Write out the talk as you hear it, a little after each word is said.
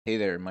Hey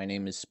there, my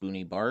name is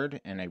Spoony Bard,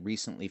 and I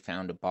recently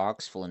found a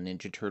box full of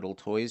Ninja Turtle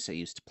toys I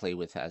used to play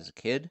with as a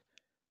kid.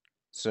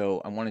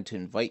 So I wanted to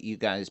invite you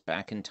guys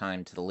back in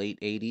time to the late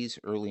 80s,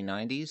 early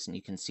 90s, and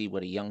you can see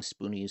what a young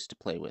Spoony used to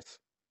play with.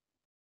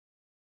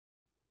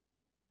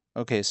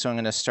 Okay, so I'm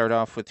going to start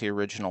off with the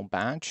original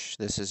batch.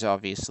 This is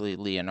obviously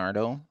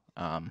Leonardo,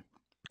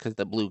 because of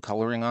the blue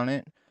coloring on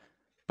it.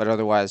 But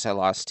otherwise, I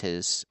lost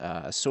his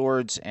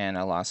swords, and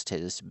I lost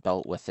his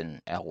belt with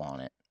an L on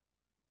it.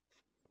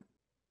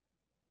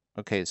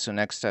 Okay, so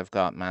next I've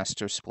got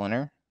Master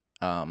Splinter.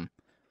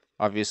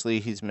 Obviously,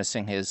 he's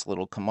missing his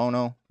little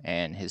kimono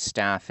and his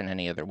staff and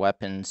any other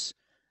weapons.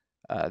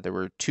 There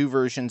were two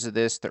versions of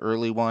this. The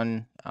early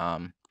one,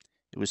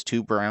 it was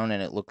too brown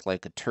and it looked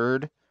like a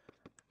turd.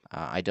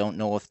 I don't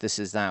know if this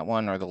is that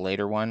one or the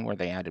later one where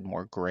they added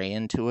more gray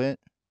into it.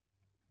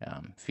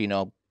 If you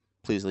know,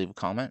 please leave a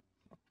comment.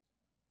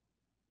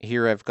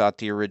 Here I've got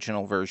the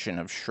original version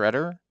of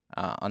Shredder.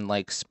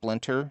 Unlike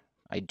Splinter,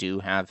 I do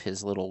have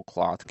his little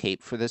cloth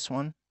cape for this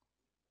one.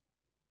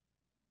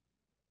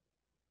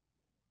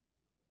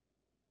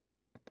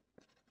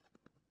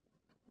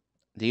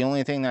 The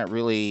only thing that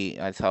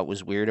really I thought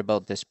was weird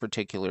about this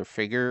particular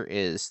figure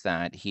is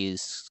that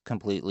he's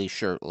completely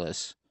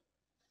shirtless,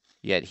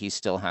 yet he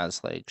still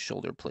has like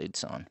shoulder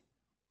plates on.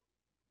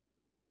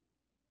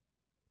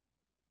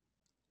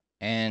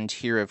 And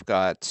here I've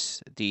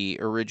got the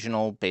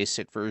original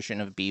basic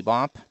version of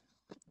Bebop,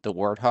 the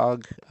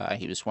Warthog.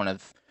 He was one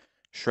of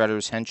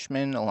Shredder's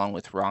henchmen, along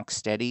with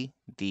Rocksteady,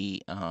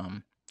 the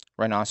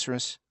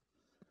rhinoceros.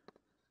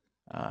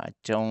 I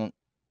don't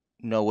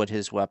know what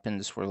his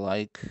weapons were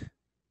like.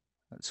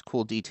 That's a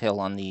cool detail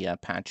on the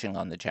patching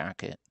on the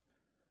jacket.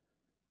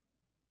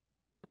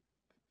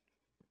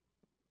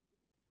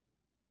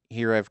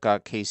 Here I've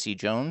got Casey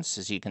Jones.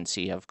 As you can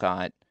see, I've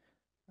got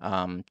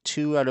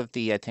two out of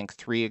the, I think,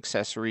 three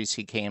accessories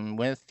he came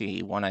with.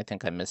 The one I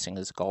think I'm missing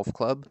is a golf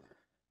club.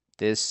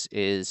 This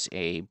is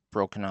a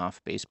broken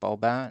off baseball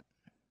bat.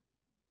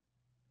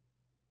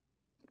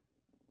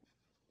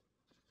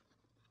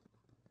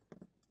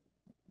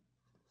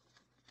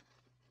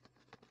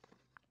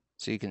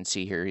 So you can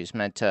see here, he's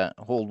meant to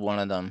hold one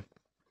of them,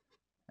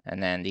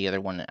 and then the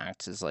other one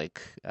acts as like,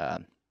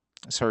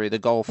 the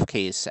golf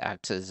case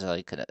acts as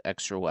like an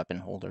extra weapon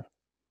holder.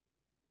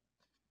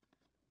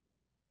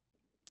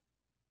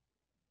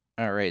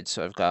 All right,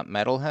 so I've got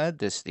Metalhead.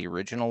 This is the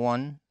original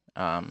one.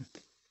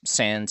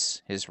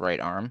 Sans his right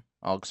arm.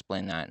 I'll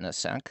explain that in a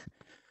sec.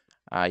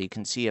 You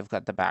can see I've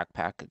got the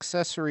backpack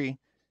accessory.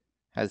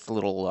 Has the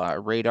little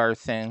radar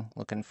thing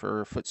looking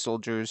for foot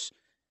soldiers.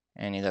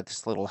 And you got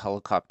this little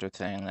helicopter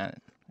thing that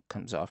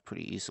comes off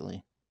pretty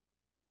easily.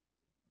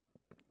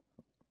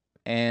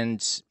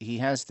 And he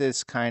has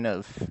this kind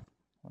of,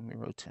 let me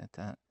rotate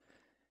that.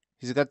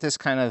 He's got this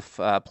kind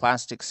of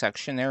plastic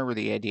section there where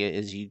the idea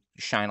is you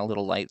shine a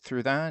little light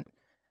through that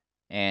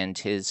and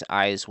his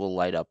eyes will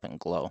light up and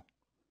glow.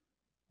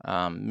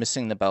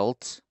 Missing the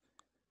belt.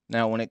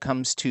 Now, when it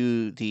comes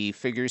to the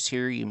figures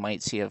here, you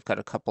might see I've got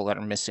a couple that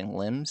are missing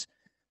limbs.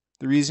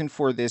 The reason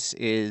for this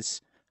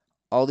is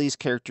all these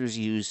characters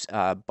use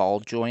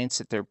ball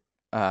joints at their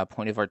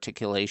point of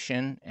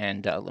articulation,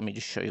 and let me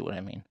just show you what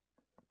I mean.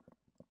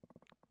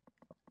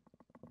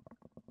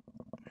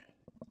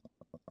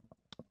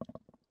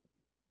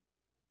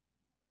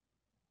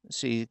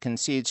 So you can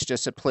see it's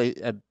just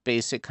a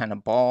basic kind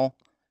of ball,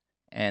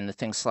 and the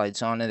thing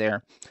slides onto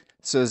there.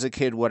 So as a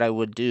kid, what I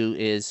would do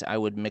is I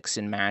would mix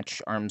and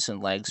match arms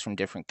and legs from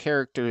different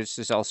characters.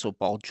 There's also a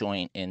ball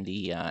joint in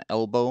the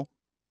elbow.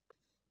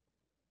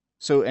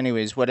 So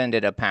anyways, what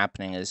ended up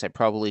happening is I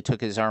probably took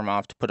his arm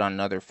off to put on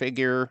another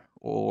figure,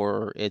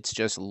 or it's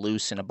just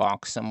loose in a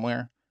box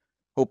somewhere.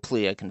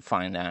 Hopefully I can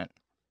find that,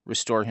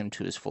 restore him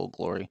to his full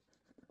glory.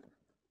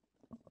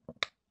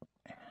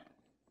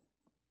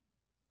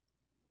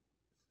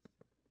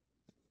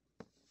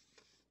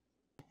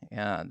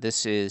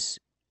 This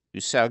is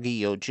Usagi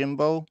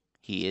Yojimbo.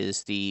 He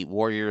is the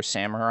warrior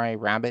samurai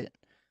rabbit.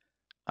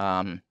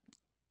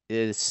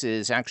 This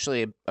is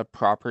actually a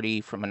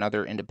property from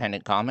another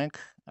independent comic.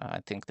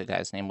 I think the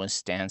guy's name was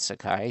Stan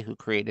Sakai, who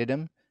created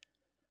him.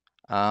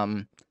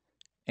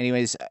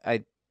 Anyways,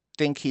 I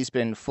think he's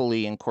been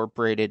fully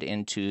incorporated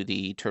into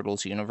the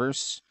Turtles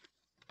universe.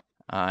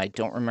 I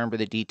don't remember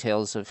the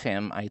details of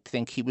him. I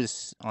think he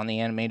was on the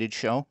animated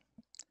show.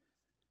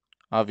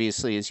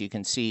 Obviously, as you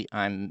can see,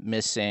 I'm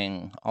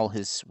missing all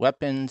his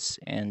weapons,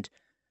 and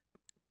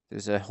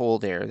there's a hole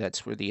there.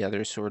 That's where the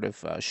other sort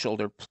of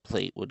shoulder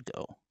plate would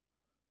go.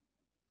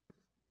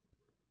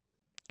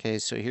 Okay,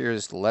 so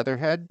here's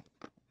Leatherhead.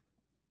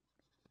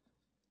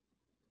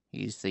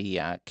 He's the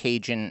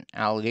Cajun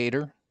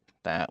alligator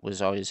that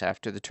was always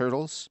after the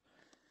turtles.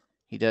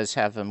 He does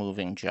have a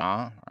moving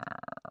jaw.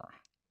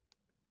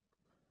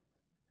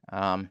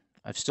 I've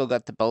still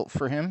got the belt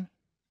for him.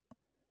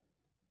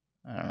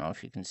 I don't know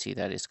if you can see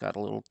that. He's got a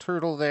little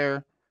turtle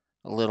there.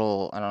 A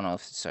little, I don't know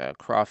if it's a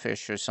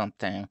crawfish or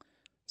something.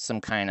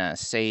 Some kind of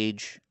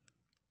sage.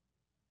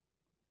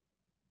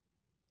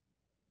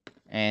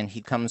 And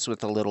he comes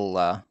with a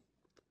little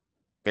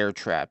bear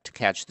trap to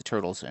catch the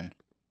turtles in.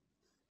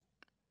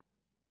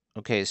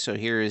 Okay, so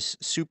here is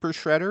Super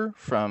Shredder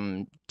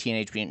from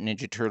Teenage Mutant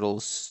Ninja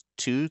Turtles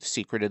 2,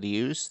 Secret of the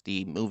Ooze,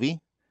 the movie.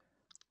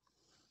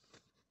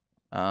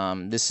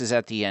 This is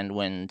at the end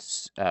when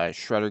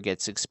Shredder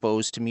gets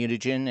exposed to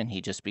mutagen and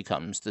he just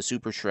becomes the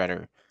Super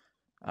Shredder.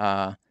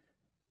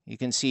 You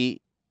can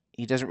see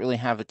he doesn't really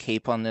have a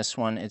cape on this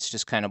one. It's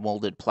just kind of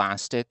molded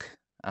plastic.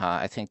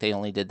 I think they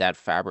only did that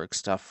fabric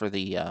stuff for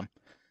the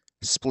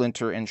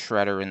Splinter and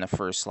Shredder in the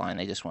first line.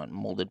 They just went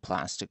molded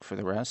plastic for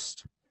the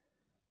rest.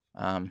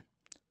 So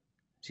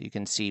you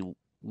can see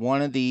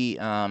one of the...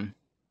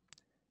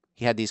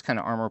 he had these kind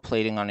of armor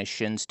plating on his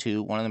shins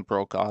too. One of them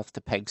broke off.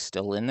 The peg's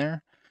still in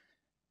there.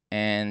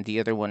 And the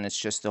other one is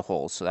just the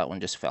hole, so that one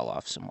just fell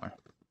off somewhere.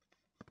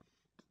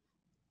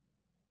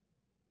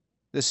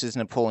 This is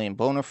Napoleon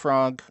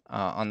Bonafrog.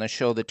 On the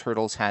show, the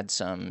Turtles had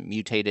some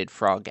mutated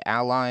frog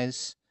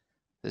allies.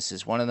 This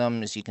is one of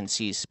them. As you can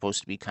see, he's supposed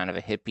to be kind of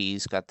a hippie.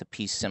 He's got the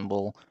peace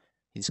symbol.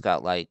 He's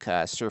got like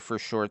surfer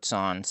shorts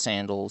on,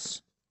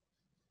 sandals.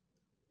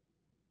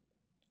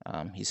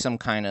 He's some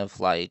kind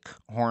of like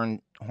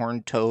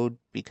horned toad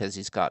because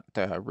he's got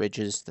the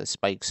ridges, the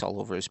spikes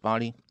all over his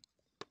body.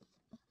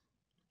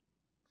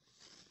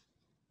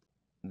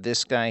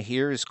 This guy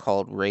here is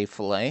called Ray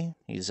Fillet.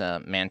 He's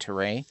a manta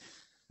ray.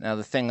 Now,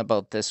 the thing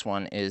about this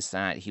one is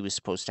that he was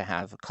supposed to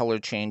have a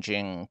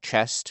color-changing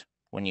chest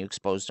when you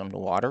exposed him to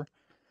water.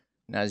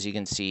 Now, as you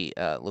can see,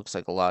 it looks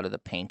like a lot of the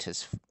paint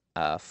is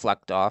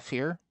flecked off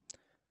here.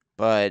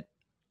 But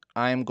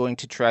I'm going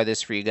to try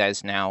this for you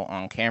guys now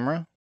on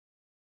camera.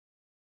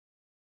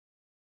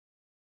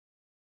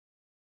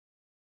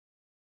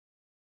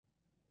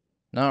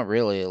 Not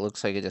really. It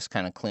looks like it just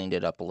kind of cleaned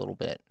it up a little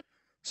bit.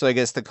 So I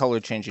guess the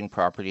color-changing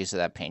properties of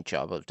that paint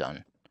job have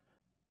done.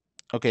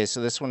 Okay,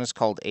 so this one is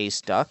called Ace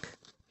Duck.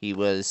 He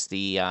was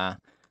the,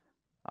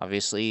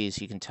 obviously,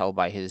 as you can tell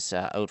by his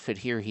outfit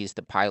here, he's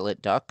the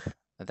pilot duck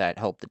that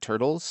helped the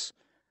turtles.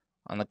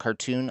 On the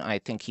cartoon, I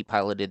think he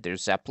piloted their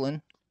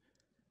Zeppelin.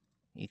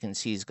 You can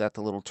see he's got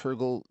the little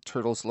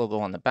Turtles logo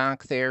on the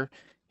back there.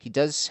 He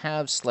does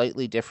have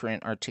slightly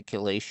different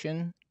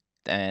articulation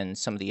than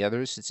some of the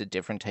others. It's a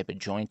different type of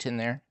joint in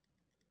there,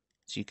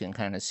 so you can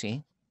kind of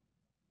see.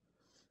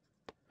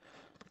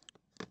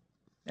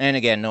 And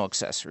again, no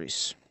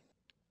accessories.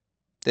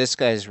 This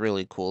guy's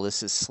really cool.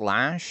 This is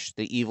Slash,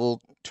 the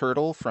evil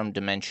turtle from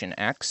Dimension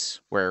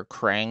X, where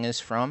Krang is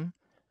from.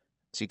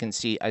 So you can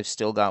see I've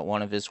still got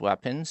one of his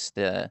weapons,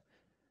 the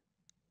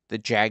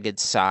jagged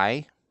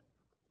sai.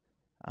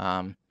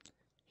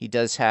 He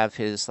does have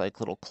his like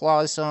little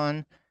claws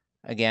on.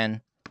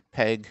 Again,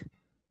 peg.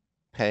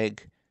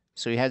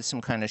 So he had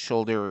some kind of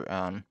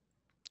shoulder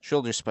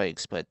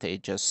spikes, but they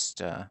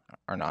just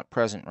are not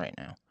present right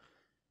now.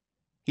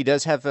 He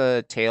does have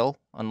a tail,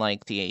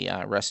 unlike the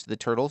rest of the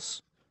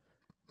turtles.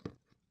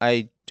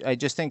 I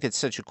just think it's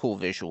such a cool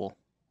visual,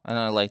 and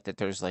I like that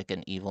there's like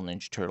an evil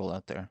Ninja Turtle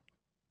out there.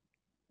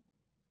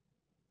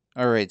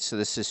 Alright, so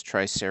this is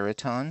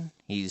Triceraton.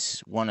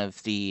 He's one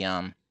of the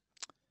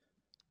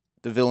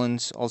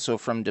villains, also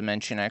from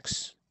Dimension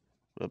X.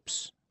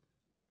 Whoops.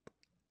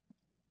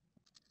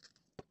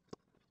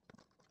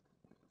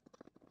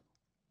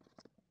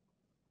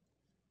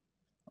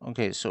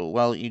 Okay, so,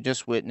 well, you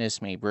just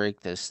witnessed me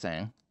break this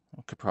thing.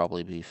 It could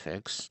probably be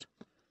fixed.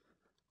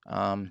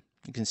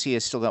 You can see I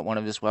still got one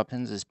of his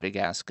weapons, his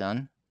big-ass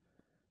gun.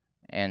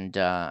 And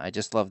I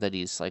just love that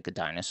he's like a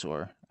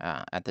dinosaur.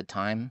 At the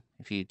time,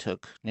 if you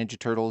took Ninja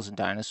Turtles and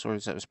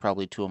dinosaurs, that was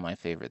probably two of my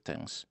favorite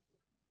things.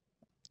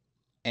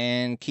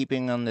 And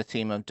keeping on the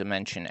theme of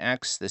Dimension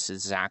X, this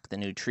is Zack the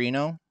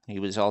Neutrino. He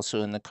was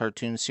also in the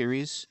cartoon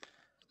series.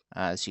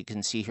 As you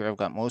can see here, I've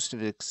got most of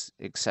his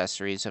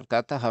accessories. I've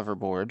got the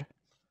hoverboard.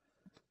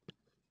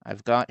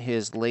 I've got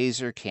his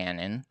laser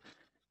cannon.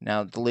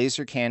 Now, the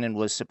laser cannon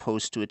was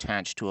supposed to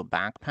attach to a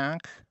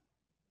backpack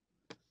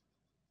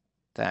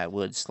that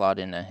would slot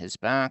into his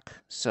back.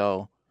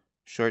 So,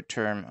 short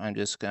term, I'm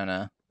just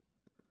gonna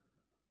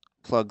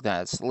plug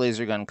that. So the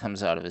laser gun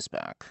comes out of his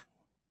back.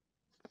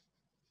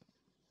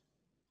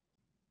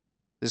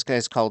 This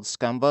guy's called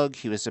Scumbug.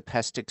 He was a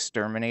pest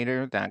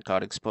exterminator that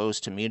got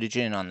exposed to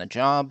mutagen on the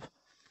job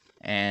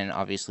and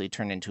obviously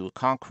turned into a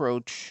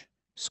cockroach.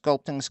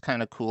 Sculpting's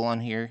kind of cool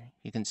on here.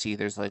 You can see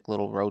there's like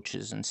little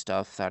roaches and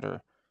stuff that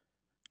are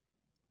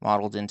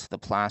modeled into the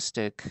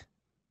plastic.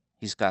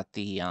 He's got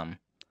the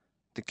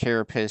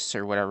carapace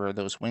or whatever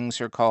those wings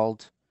are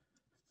called.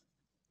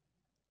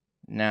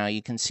 Now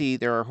you can see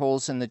there are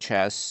holes in the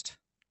chest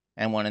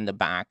and one in the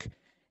back.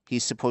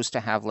 He's supposed to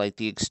have like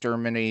the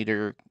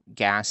exterminator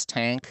gas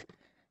tank,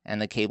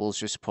 and the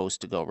cables are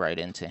supposed to go right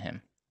into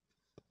him.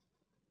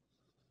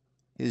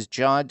 His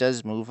jaw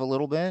does move a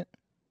little bit,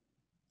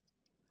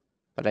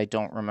 but I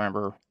don't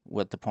remember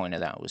what the point of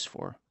that was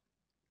for.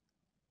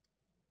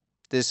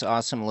 This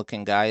awesome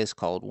looking guy is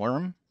called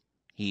Worm.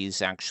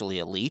 He's actually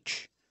a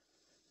leech.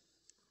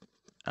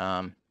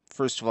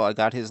 First of all, I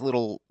got his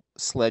little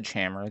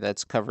sledgehammer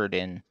that's covered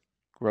in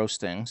gross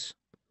things,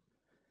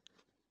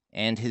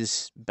 and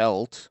his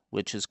belt,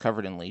 which is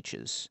covered in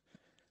leeches.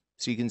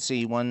 So you can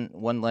see one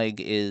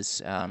leg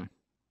is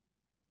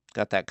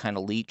got that kind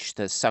of leech,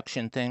 the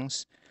suction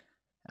things.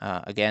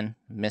 Again,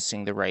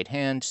 missing the right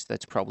hand.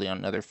 That's probably on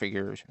another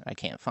figure I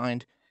can't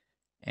find.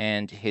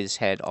 And his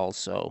head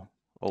also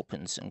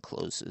opens and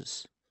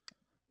closes.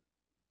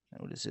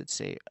 What does it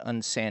say?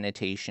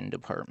 Unsanitation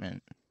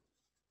department.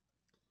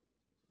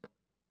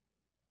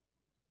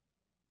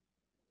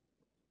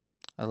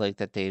 I like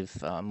that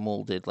they've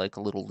molded like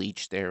a little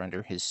leech there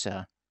under his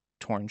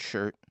torn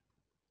shirt.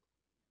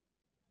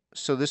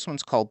 So this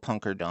one's called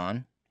Punker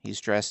Don. He's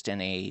dressed in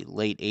a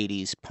late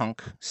 80s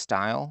punk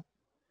style.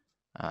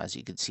 As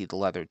you can see, the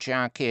leather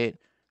jacket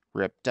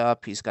ripped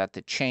up. He's got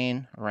the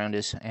chain around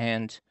his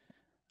hand.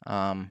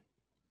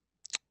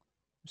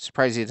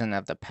 Surprised he doesn't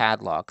have the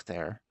padlock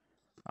there.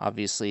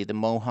 Obviously, the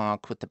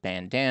mohawk with the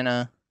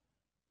bandana.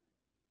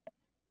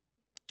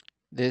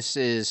 This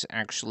is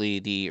actually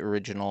the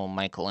original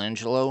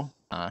Michelangelo.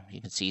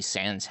 You can see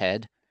Sans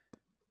head.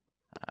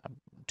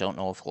 Don't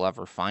know if we'll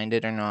ever find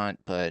it or not,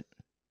 but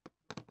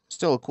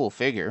still a cool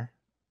figure.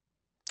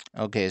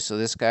 Okay, so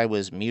this guy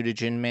was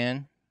Mutagen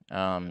Man.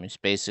 It's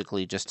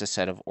basically just a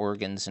set of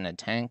organs in a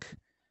tank.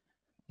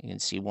 You can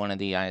see one of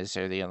the eyes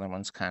there, the other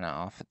one's kind of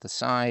off at the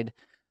side.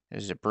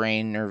 There's a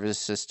brain, nervous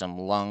system,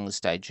 lungs,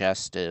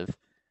 digestive.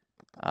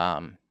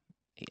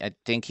 I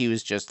think he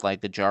was just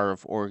like a jar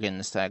of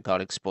organs that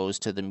got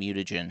exposed to the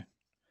mutagen.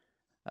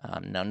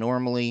 Now,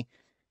 normally,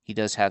 he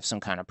does have some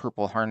kind of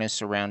purple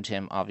harness around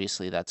him.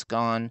 Obviously, that's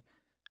gone.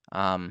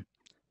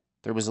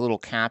 There was a little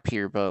cap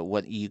here, but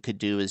what you could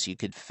do is you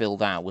could fill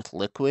that with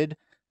liquid.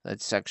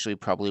 That's actually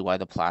probably why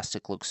the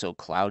plastic looks so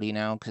cloudy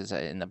now, because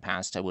in the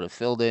past I would have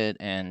filled it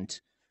and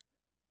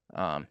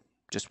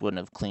just wouldn't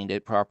have cleaned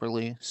it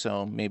properly.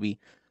 So maybe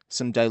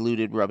some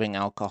diluted rubbing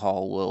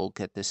alcohol will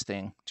get this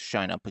thing to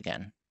shine up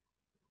again,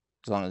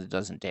 as long as it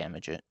doesn't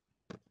damage it.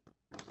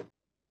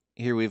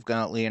 Here we've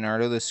got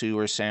Leonardo the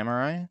Sewer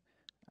Samurai.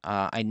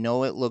 I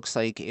know it looks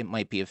like it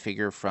might be a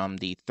figure from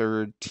the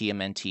third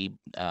TMNT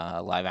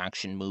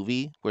live-action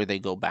movie, where they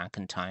go back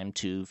in time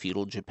to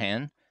feudal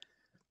Japan.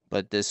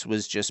 But this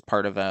was just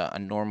part of a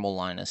normal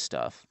line of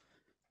stuff.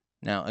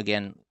 Now,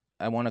 again,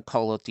 I want to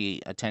call out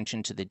the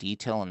attention to the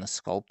detail in the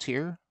sculpt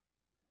here.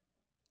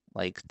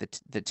 Like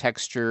the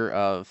texture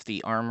of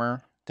the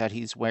armor that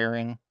he's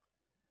wearing.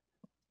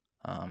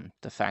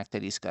 The fact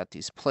that he's got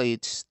these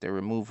plates, they're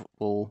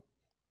removable.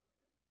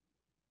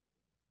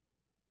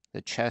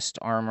 The chest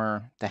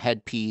armor, the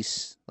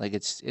headpiece, like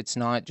it's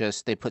not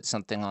just they put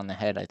something on the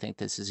head. I think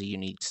this is a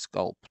unique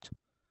sculpt.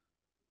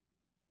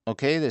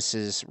 Okay, this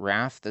is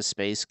Raph, the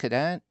Space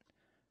Cadet.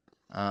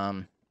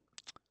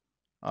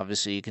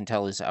 Obviously, you can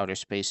tell he's outer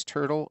space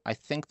turtle. I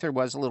think there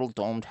was a little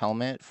domed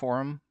helmet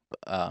for him,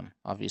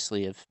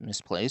 obviously if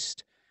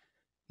misplaced.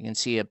 You can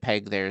see a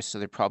peg there, so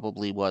there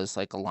probably was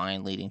like a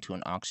line leading to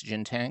an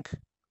oxygen tank.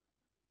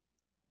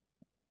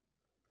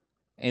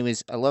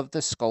 Anyways, I love the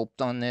sculpt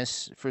on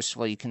this. First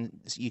of all, you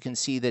can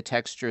see the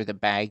texture of the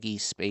baggy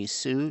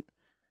spacesuit.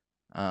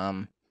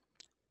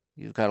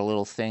 You've got a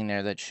little thing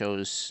there that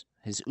shows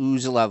his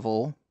ooze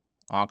level,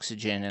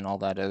 oxygen, and all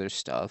that other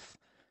stuff.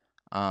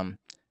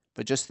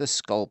 But just the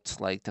sculpt,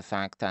 like the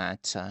fact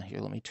that, here,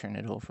 let me turn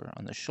it over.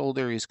 On the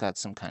shoulder, he's got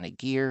some kind of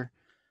gear.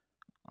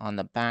 On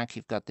the back,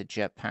 you've got the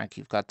jetpack.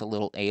 You've got the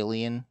little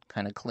alien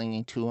kind of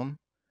clinging to him.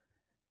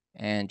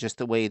 And just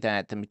the way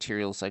that the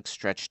material's like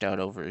stretched out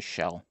over his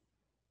shell.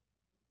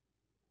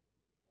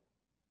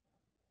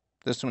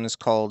 This one is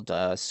called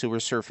Sewer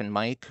Surfing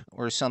Mike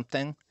or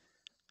something.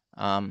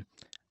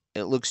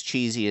 It looks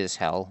cheesy as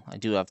hell. I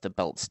do have the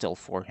belt still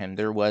for him.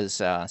 There was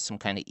some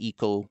kind of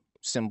eco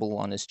symbol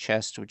on his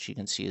chest, which you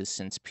can see has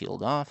since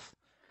peeled off.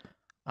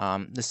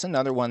 This is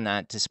another one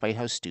that, despite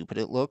how stupid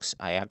it looks,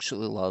 I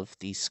actually love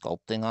the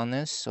sculpting on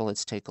this. So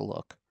let's take a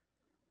look.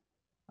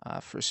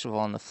 First of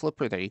all, on the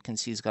flipper there, you can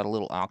see he's got a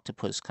little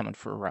octopus coming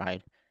for a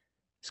ride.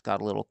 He's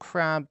got a little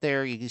crab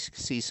there. You can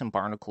see some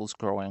barnacles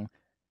growing.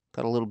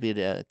 Got a little bit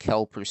of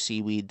kelp or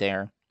seaweed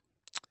there.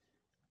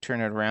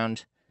 Turn it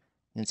around.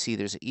 You can see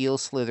there's an eel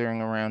slithering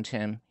around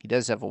him. He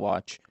does have a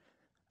watch.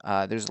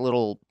 There's a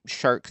little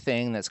shark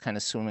thing that's kind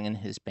of swimming in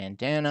his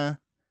bandana.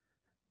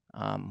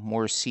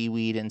 More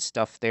seaweed and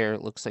stuff there.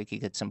 It looks like you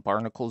get some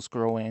barnacles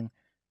growing.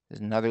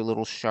 There's another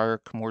little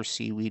shark, more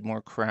seaweed,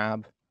 more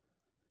crab.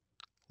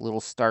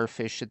 Little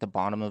starfish at the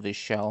bottom of his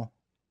shell.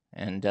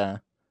 And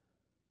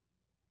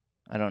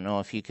I don't know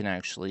if you can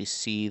actually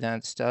see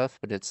that stuff,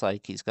 but it's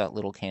like he's got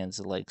little cans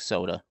of like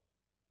soda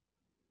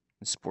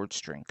and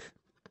sports drink.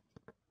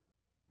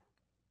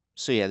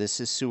 So yeah, this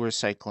is Sewer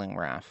Cycling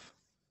Raph.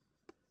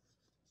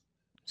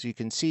 So you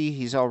can see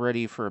he's all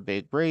ready for a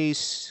big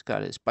race.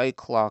 Got his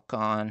bike lock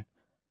on.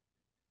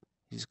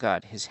 He's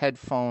got his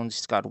headphones.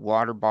 He's got a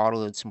water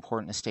bottle. It's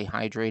important to stay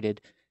hydrated.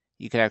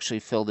 You could actually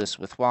fill this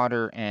with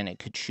water and it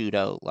could shoot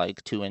out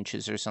like 2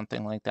 inches or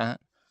something like that.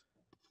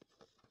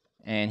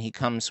 And he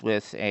comes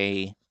with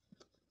a,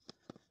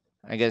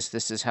 I guess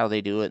this is how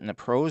they do it in the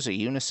pros, a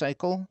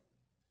unicycle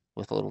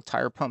with a little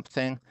tire pump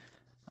thing.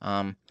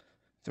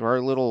 There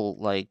are little,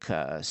 like,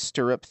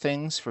 stirrup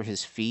things for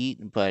his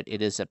feet, but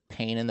it is a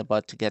pain in the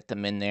butt to get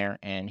them in there,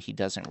 and he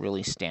doesn't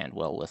really stand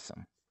well with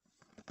them.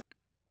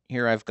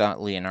 Here I've got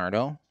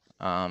Leonardo.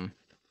 I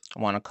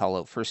want to call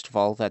out, first of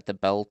all, that the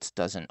belt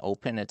doesn't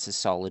open. It's a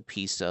solid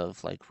piece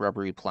of, like,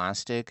 rubbery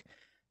plastic,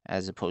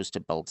 as opposed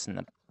to belts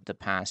in the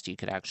past. You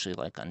could actually,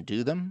 like,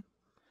 undo them.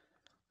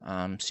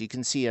 So you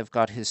can see I've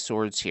got his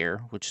swords here,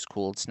 which is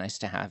cool. It's nice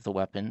to have the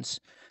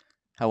weapons.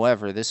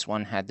 However, this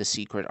one had the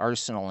secret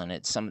arsenal in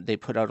it. They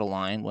put out a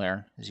line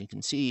where, as you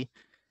can see,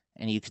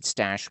 and you could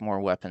stash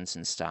more weapons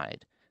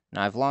inside.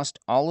 Now I've lost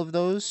all of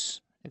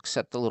those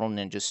except the little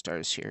ninja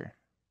stars here.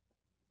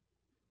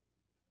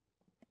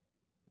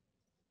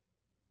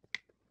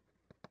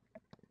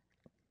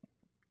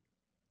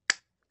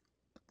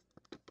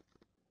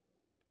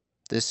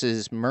 This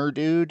is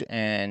Merdude,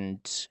 and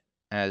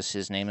as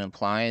his name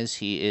implies,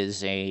 he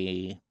is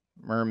a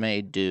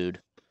mermaid dude.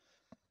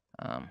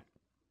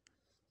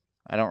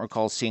 I don't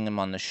recall seeing him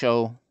on the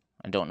show.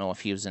 I don't know if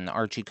he was in the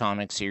Archie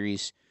comic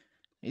series.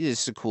 He's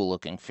just a cool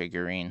looking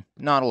figurine.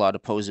 Not a lot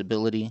of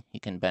posability. He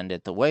can bend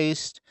at the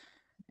waist,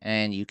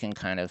 and you can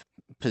kind of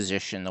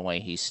position the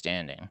way he's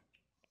standing.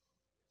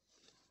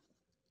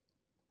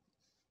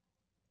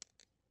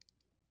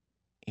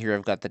 Here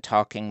I've got the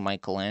talking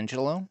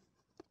Michelangelo.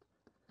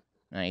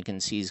 Now you can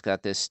see he's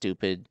got this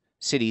stupid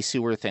city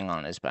sewer thing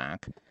on his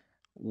back.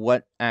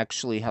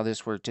 How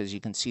this worked is, you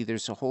can see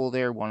there's a hole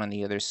there, one on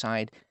the other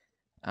side.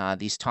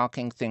 These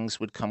talking things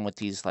would come with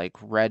these, like,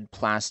 red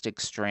plastic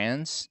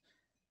strands.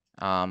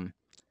 And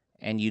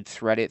you'd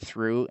thread it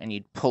through, and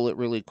you'd pull it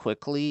really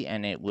quickly,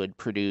 and it would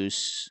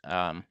produce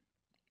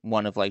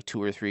one of, like,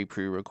 2 or 3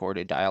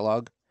 pre-recorded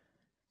dialogue.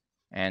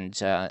 And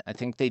I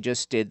think they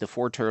just did the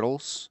 4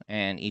 turtles,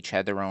 and each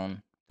had their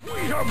own. We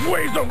have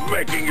ways of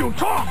making you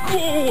talk!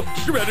 Whoa,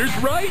 Shredder's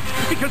right!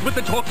 Because with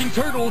the talking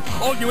turtles,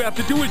 all you have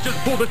to do is just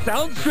pull the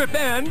sound strip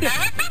and...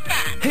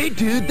 Hey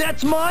dude,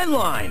 that's my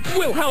line!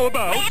 Well, how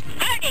about...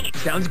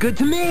 Sounds good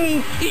to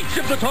me! Each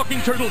of the talking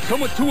turtles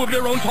come with 2 of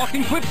their own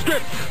talking clip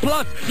strips.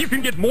 Plus, you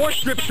can get more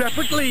strips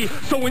separately.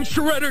 So when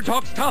Shredder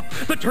talks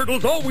tough, the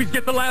turtles always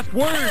get the last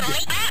word.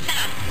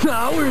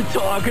 Now we're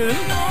talking!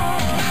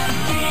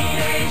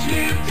 Teenage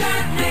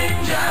Mutant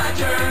Ninja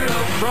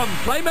Turtles from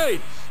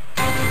Playmates!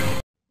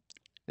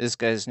 This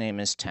guy's name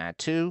is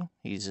Tattoo.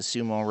 He's a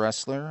sumo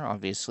wrestler,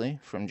 obviously,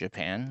 from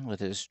Japan,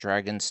 with his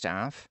dragon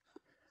staff.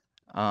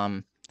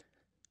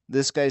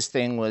 This guy's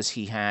thing was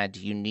he had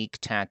unique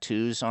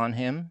tattoos on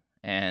him,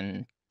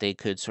 and they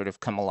could sort of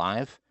come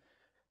alive.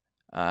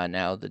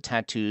 Now, the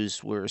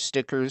tattoos were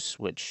stickers,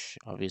 which,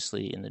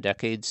 obviously, in the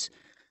decades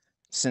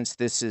since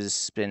this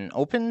has been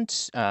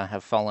opened,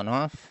 have fallen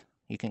off.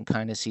 You can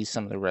kind of see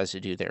some of the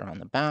residue there on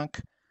the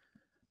back.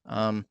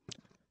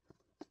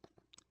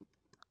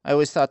 I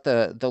always thought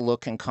the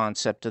look and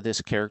concept of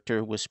this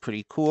character was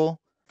pretty cool,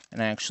 and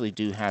I actually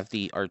do have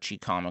the Archie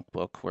comic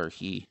book where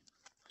he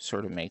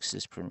sort of makes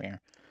his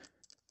premiere.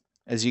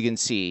 As you can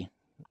see,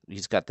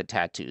 he's got the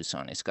tattoos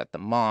on. He's got the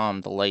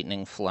mom, the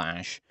lightning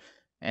flash,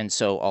 and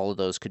so all of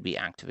those could be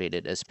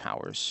activated as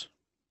powers.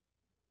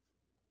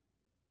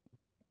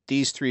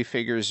 These 3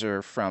 figures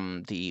are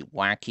from the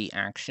Wacky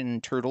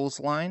Action Turtles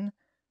line.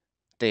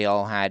 They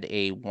all had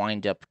a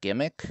wind-up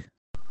gimmick.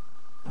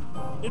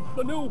 It's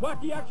the new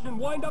Wacky Action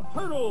Wind-Up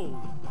Turtles!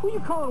 Who you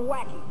calling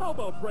wacky? How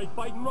about Break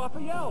Fightin'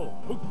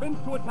 Raphael, who spins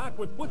to attack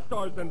with foot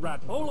stars and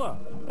Ratpola?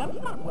 That's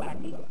not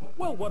wacky.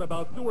 Well, what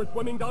about sewer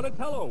swimming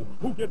Donatello,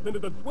 who gets into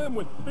the swim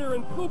with spear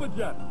and scuba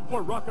jet?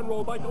 Or rock and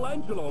roll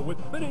Michelangelo with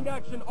spinning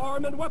action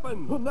arm and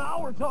weapons? Well,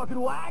 now we're talking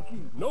wacky.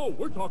 No,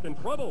 we're talking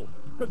trouble.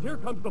 Because here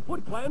comes the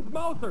Foot Clan's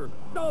Mouser,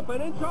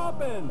 stomping and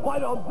chopping. Why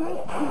don't this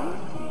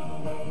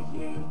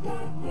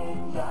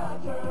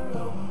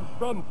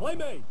From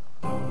Playmates.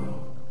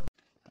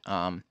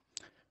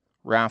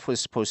 Raph was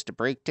supposed to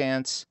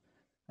breakdance.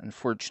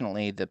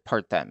 Unfortunately, the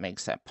part that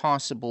makes that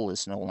possible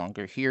is no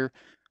longer here,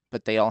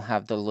 but they all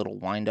have the little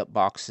wind-up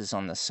boxes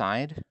on the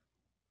side.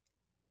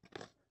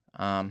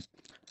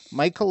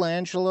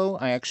 Michelangelo,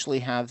 I actually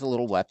have the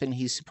little weapon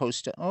he's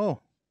supposed to...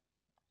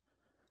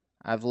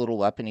 I have a little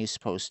weapon he's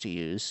supposed to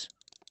use.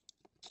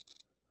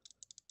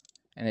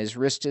 And his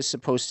wrist is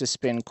supposed to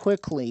spin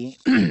quickly.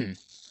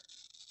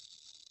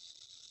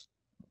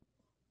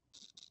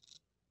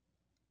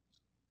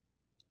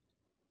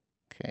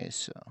 Okay,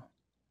 so...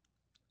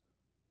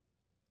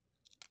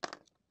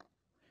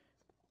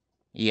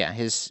 yeah,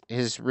 his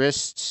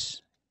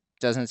wrist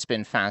doesn't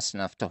spin fast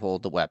enough to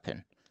hold the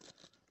weapon.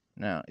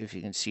 Now, if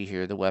you can see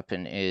here, the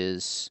weapon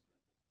is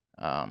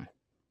a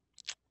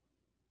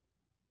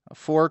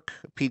fork,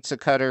 a pizza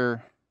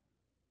cutter,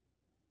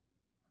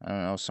 I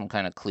don't know, some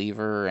kind of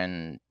cleaver,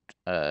 and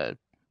I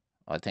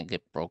think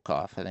it broke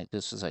off. I think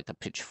this is like a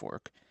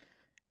pitchfork.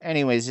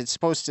 Anyways, it's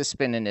supposed to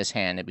spin in his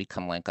hand and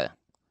become like a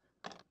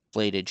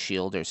bladed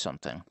shield or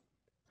something.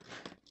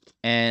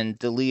 And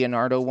the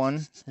Leonardo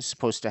one is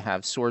supposed to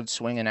have sword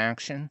swing in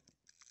action.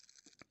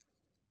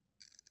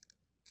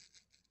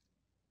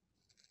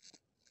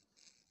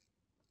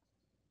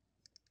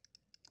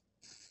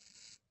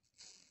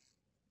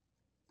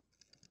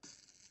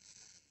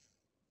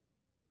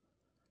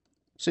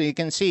 So you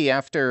can see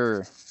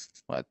after,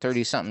 what,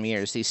 30-something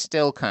years, these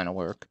still kind of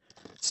work.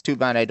 It's too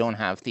bad I don't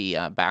have the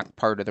back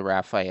part of the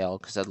Raphael,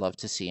 because I'd love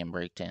to see him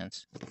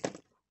breakdance.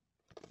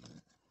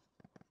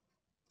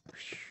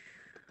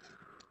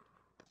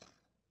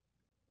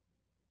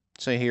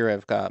 So here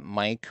I've got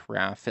Mike,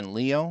 Raph, and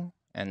Leo,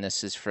 and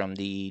this is from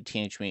the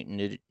Teenage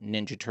Mutant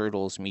Ninja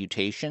Turtles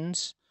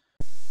Mutations.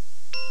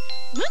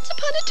 Once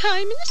upon a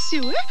time in the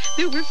sewer,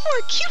 there were 4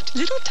 cute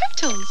little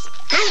turtles.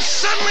 Who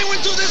suddenly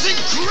went through this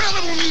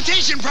incredible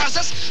mutation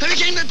process and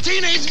became the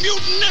Teenage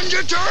Mutant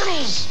Ninja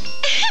Turtles!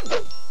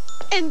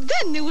 And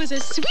then there was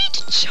a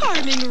sweet,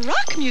 charming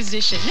rock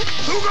musician.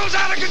 Who goes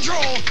out of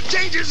control,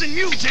 changes and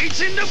mutates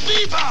into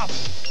Bebop!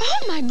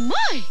 Oh, my!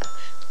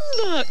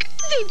 Look,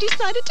 they've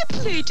decided to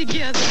play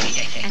together.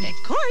 And of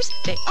course,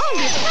 they all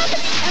live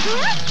happily ever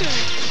after.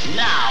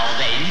 Now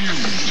then.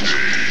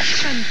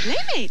 Fun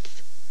playmates.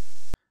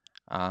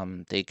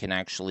 They can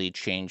actually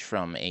change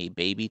from a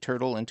baby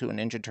turtle into a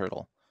Ninja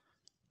Turtle.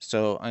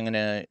 So I'm going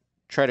to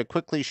try to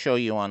quickly show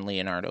you on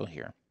Leonardo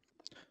here.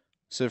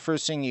 So the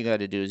first thing you got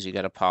to do is you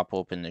got to pop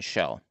open the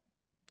shell.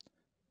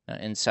 Now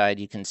inside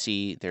you can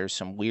see there's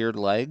some weird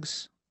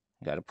legs.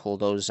 You got to pull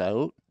those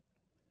out.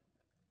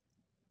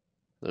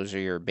 Those are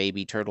your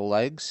baby turtle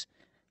legs.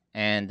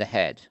 And the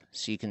head.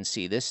 So you can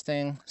see this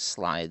thing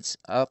slides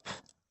up.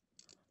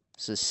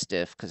 This is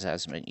stiff because it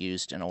hasn't been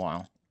used in a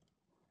while.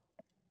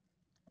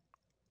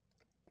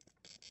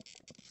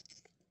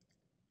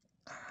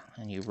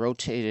 And you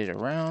rotate it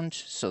around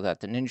so that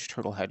the Ninja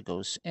Turtle head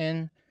goes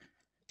in.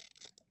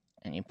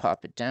 And you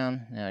pop it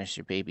down. Now there's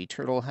your baby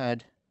turtle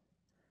head.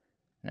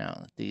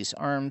 Now, these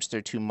arms,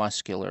 they're too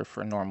muscular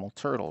for a normal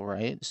turtle,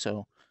 right?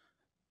 So,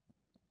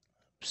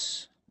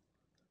 oops.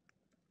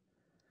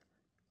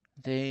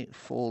 They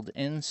fold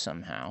in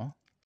somehow.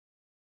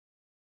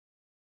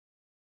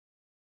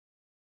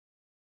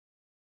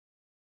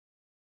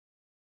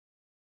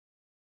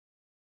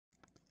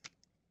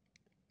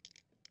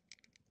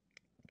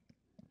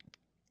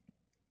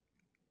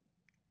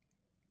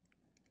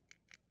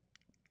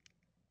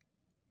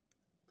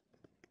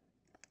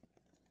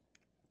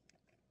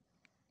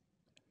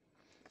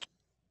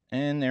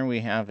 And there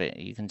we have it.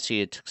 You can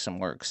see it took some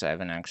work because I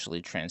haven't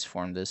actually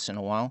transformed this in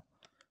a while.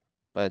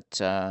 But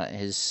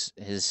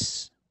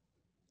his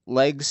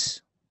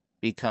legs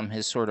become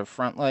his sort of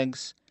front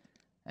legs.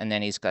 And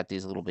then he's got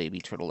these little baby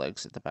turtle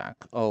legs at the back.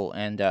 Oh,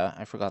 and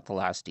I forgot the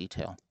last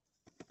detail.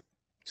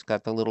 He's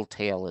got the little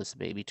tail as the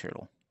baby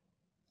turtle.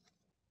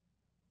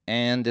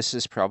 And this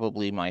is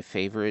probably my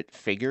favorite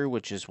figure,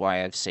 which is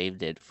why I've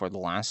saved it for the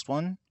last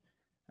one.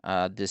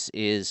 This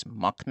is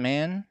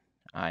Muckman.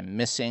 I'm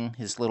missing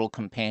his little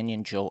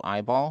companion, Joe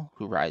Eyeball,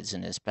 who rides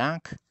in his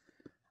back.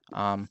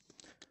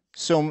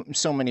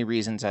 So many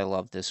reasons I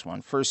love this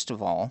one. First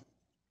of all,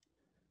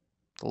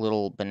 the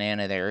little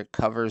banana there, it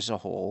covers a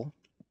hole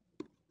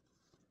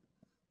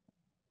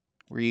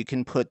where you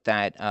can put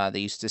that, they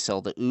used to sell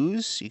the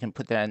ooze. You can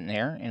put that in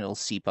there and it'll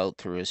seep out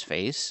through his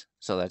face.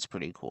 So that's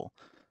pretty cool.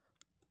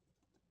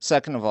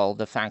 Second of all,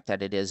 the fact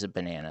that it is a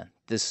banana.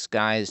 This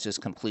guy is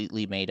just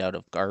completely made out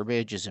of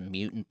garbage, is a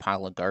mutant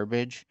pile of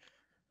garbage.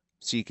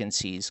 So you can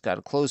see he's got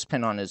a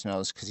clothespin on his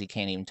nose because he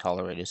can't even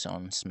tolerate his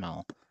own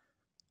smell.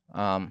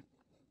 Look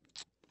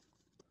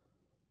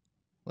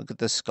at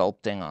the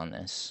sculpting on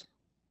this.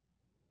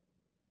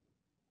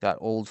 Got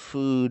old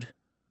food.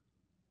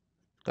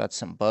 Got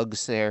some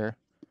bugs there.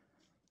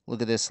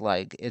 Look at this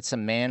leg. It's a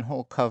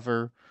manhole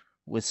cover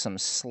with some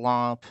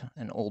slop,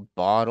 an old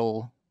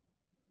bottle.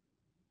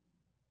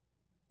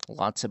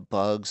 Lots of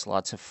bugs,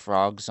 lots of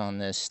frogs on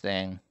this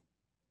thing.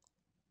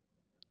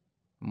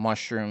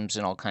 Mushrooms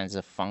and all kinds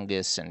of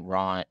fungus and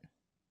rot.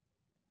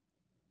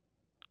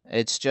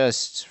 It's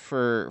just,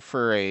 for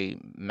a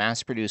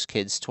mass-produced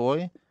kid's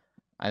toy,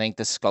 I think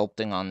the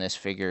sculpting on this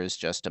figure is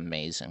just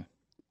amazing.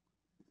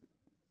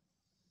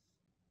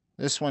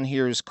 This one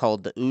here is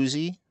called the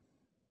Uzi.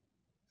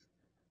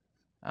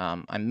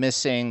 I'm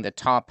missing the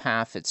top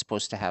half. It's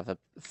supposed to have a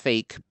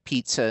fake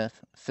pizza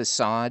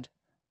facade.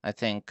 I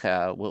think,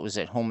 what was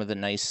it, Home of the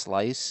Nice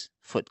Slice?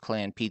 Foot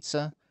Clan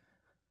Pizza.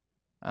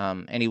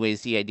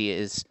 Anyways, the idea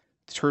is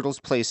the turtles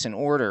place in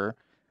order.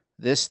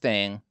 This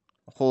thing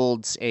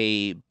holds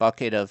a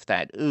bucket of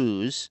that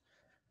ooze.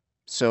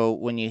 So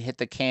when you hit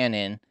the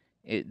cannon,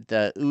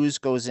 the ooze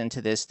goes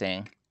into this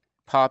thing,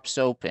 pops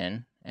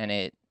open, and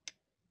it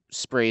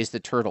sprays the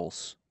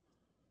turtles.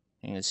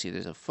 You can see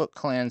there's a Foot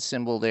Clan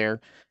symbol there.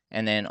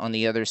 And then on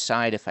the other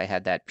side, if I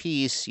had that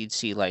piece, you'd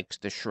see like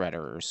the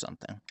Shredder or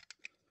something.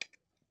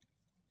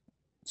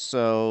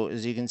 So,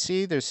 as you can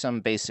see, there's some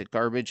basic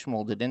garbage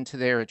molded into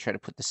there. I try to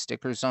put the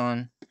stickers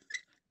on.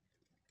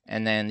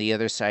 And then the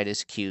other side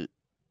is cute.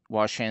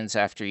 Wash hands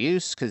after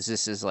use, because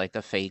this is like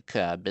a fake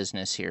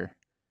business here.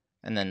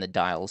 And then the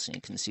dials, and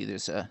you can see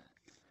there's a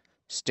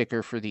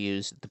sticker for the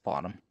use at the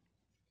bottom.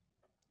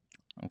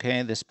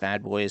 Okay, this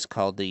bad boy is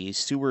called the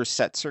Sewer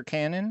Setzer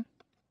Cannon.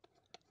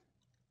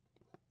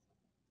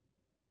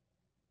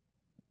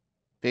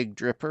 Big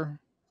Dripper.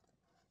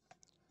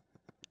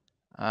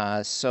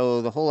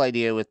 So the whole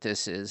idea with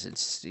this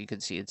is, you can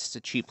see it's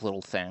a cheap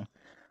little thing.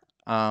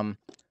 But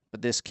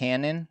this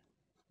cannon,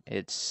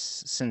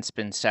 it's since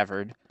been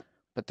severed.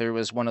 But there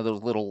was one of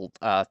those little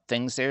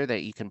things there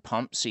that you can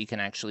pump, so you can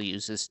actually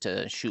use this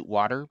to shoot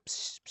water.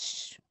 Psst,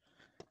 psst.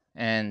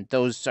 And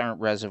those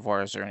aren't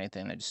reservoirs or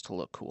anything, they're just to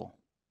look cool.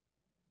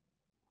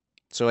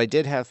 So I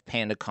did have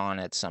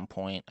PandaCon at some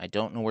point. I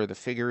don't know where the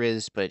figure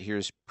is, but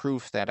here's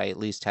proof that I at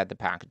least had the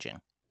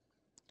packaging.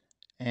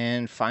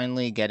 And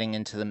finally, getting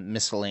into the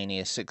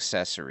miscellaneous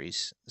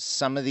accessories.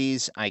 Some of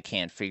these, I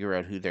can't figure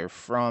out who they're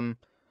from.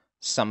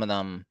 Some of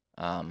them,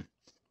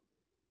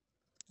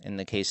 in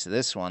the case of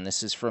this one,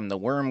 this is from the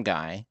worm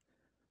guy,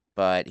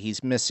 but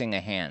he's missing a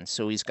hand.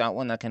 So he's got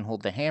one that can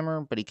hold the hammer,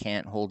 but he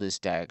can't hold his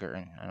dagger.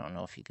 And I don't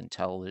know if you can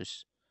tell,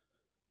 there's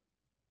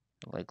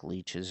like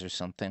leeches or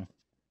something.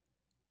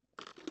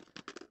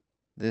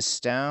 This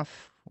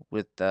staff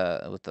with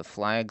the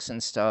flags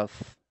and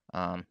stuff,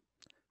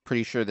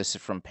 pretty sure this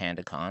is from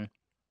PandaCon.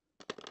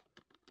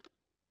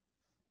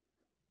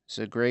 It's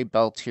a gray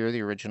belt here,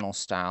 the original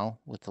style,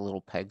 with the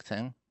little peg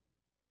thing.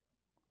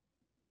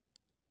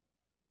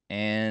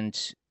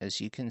 And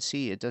as you can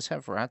see, it does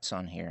have rats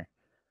on here.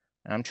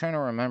 And I'm trying to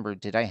remember,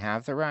 did I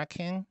have the Rat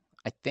King?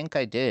 I think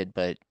I did,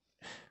 but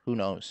who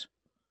knows?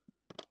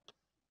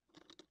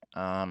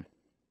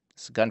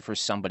 It's a gun for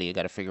somebody, I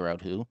gotta figure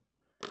out who.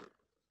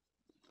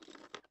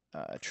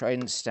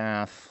 Trident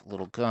staff,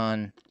 little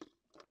gun.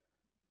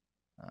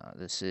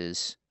 This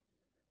is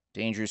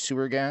dangerous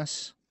sewer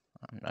gas.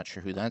 I'm not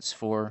sure who that's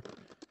for.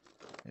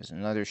 There's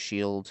another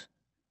shield,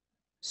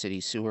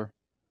 city sewer.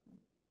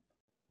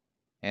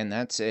 And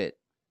that's it.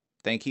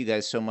 Thank you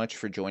guys so much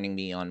for joining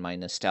me on my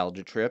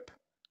nostalgia trip.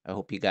 I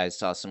hope you guys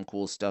saw some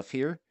cool stuff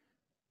here.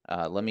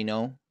 Let me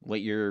know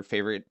what your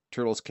favorite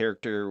Turtles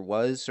character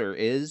was or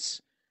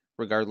is,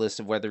 regardless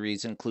of whether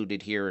he's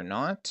included here or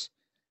not.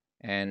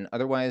 And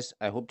otherwise,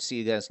 I hope to see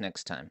you guys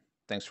next time.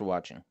 Thanks for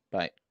watching.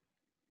 Bye.